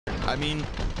I mean...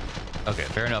 Okay,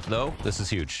 fair enough, though. This is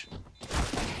huge.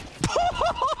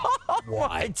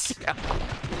 What?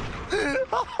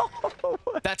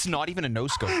 That's not even a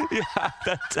no-scope. Yeah,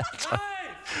 that's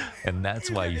and that's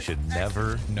why you should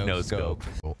never no-scope.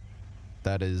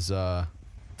 That is the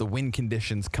win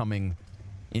conditions coming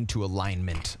into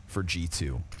alignment for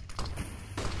G2.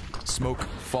 Smoke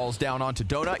falls down onto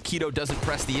Donut. Keto doesn't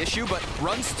press the issue, but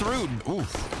runs through.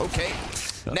 Oof, okay.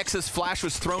 Nexa's flash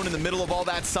was thrown in the middle of all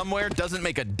that somewhere. Doesn't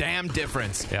make a damn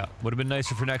difference. Yeah, would have been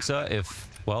nicer for Nexa if,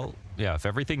 well, yeah, if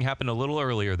everything happened a little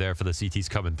earlier there for the CTs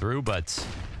coming through, but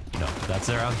no, that's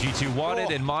the round G2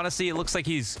 wanted. And Monesy, it looks like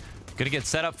he's going to get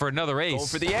set up for another ace. Go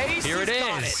for the ace. Here it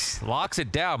is. Locks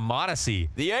it down. Monesy.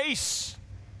 The ace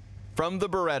from the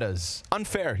Berettas.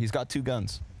 Unfair. He's got 2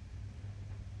 guns.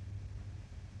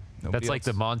 Nobody That's like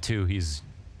else. the Montu.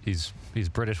 He's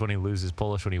British when he loses,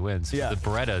 Polish when he wins. Yeah. The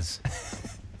Berettas.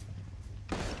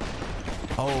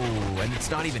 Oh, and it's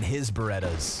not even his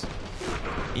Berettas.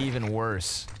 Even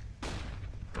worse.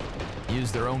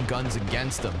 Use their own guns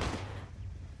against them.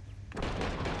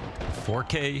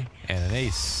 4K and an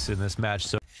ace in this match.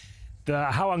 So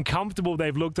how uncomfortable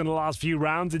they've looked in the last few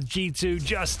rounds, and G2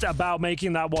 just about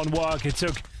making that one work. It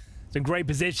took some great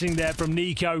positioning there from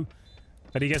Nico,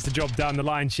 but he gets the job done. The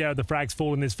lion's share of the frags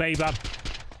fall in his favor.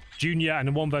 Junior and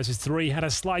the 1 versus 3 had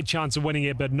a slight chance of winning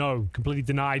it, but no, completely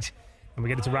denied. And we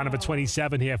get it to round number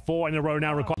 27 here. 4 in a row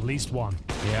now require at least 1.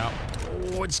 Yeah.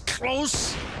 Oh, it's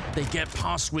close. They get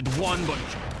past with 1, but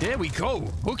there we go.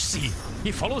 Hooksy,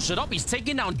 he follows it up. He's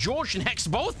taking down George and Hex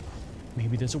both.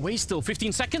 Maybe there's a way still.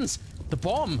 15 seconds. The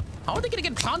bomb. How are they going to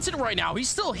get planted right now? He's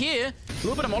still here. A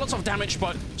little bit of Molotov damage,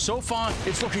 but so far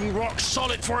it's looking rock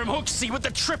solid for him. Hooksy with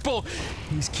the triple.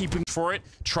 He's keeping for it.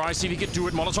 Try to see if he can do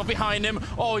it. Molotov behind him.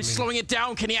 Oh, he's slowing it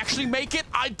down. Can he actually make it?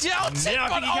 I doubt it. Yeah, I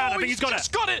think he can. I think he's got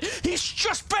just got it. He's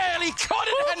just barely caught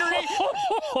it, Henry.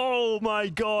 Oh my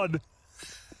God.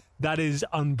 That is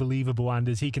unbelievable,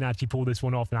 Anders. He can actually pull this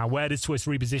one off now. Where does Twist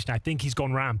reposition? I think he's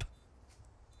gone ramp.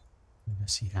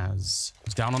 Yes, he has.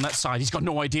 He's down on that side. He's got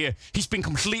no idea. He's been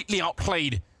completely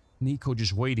outplayed. Nico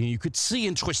just waiting. You could see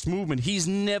in Twist movement, he's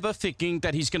never thinking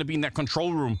that he's going to be in that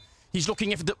control room. He's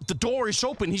looking if the door is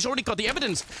open. He's already got the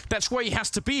evidence. That's where he has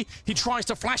to be. He tries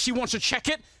to flash. He wants to check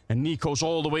it. And Nico's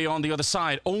all the way on the other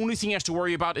side. Only thing he has to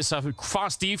worry about is a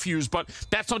fast defuse, but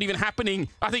that's not even happening.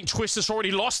 I think Twist has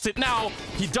already lost it now.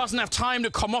 He doesn't have time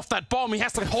to come off that bomb. He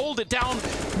has to hold it down.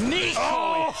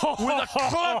 Nico with a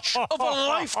clutch of a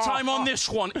lifetime on this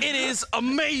one. It is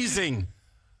amazing.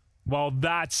 Well,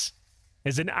 that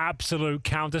is an absolute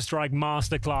Counter-Strike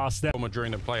masterclass there.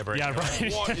 During the play break. Yeah,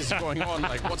 right. What is going on?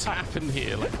 Like, what's happened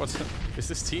here? Like, is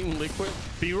this team liquid?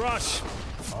 B-Rush.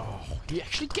 Oh, he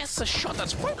actually gets a shot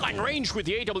that's point-line range with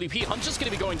the AWP. Hunter's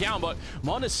going to be going down, but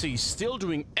Monesy still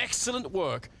doing excellent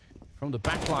work from the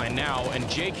back line now. And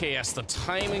JKS, the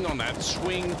timing on that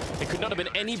swing, it could not have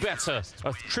been any better.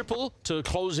 A triple to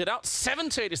close it out.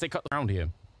 7-8 as they cut the round here.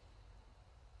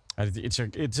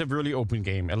 It's a really open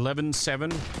game. 11-7,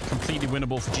 completely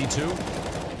winnable for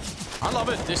G2. I love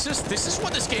it. This is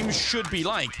what this game should be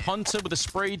like. Hunter with a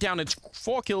spray down. It's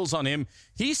 4 kills on him.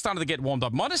 He's starting to get warmed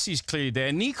up. Monesy's clearly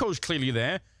there. Nico's clearly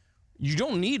there. You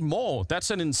don't need more.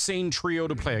 That's an insane trio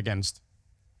to play against.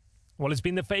 Well, it's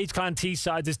been the FaZe Clan T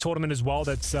side this tournament as well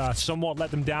that's somewhat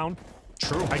let them down.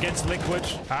 True. Against Liquid,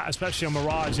 especially on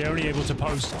Mirage, they're only able to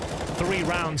post 3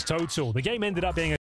 rounds total. The game ended up being a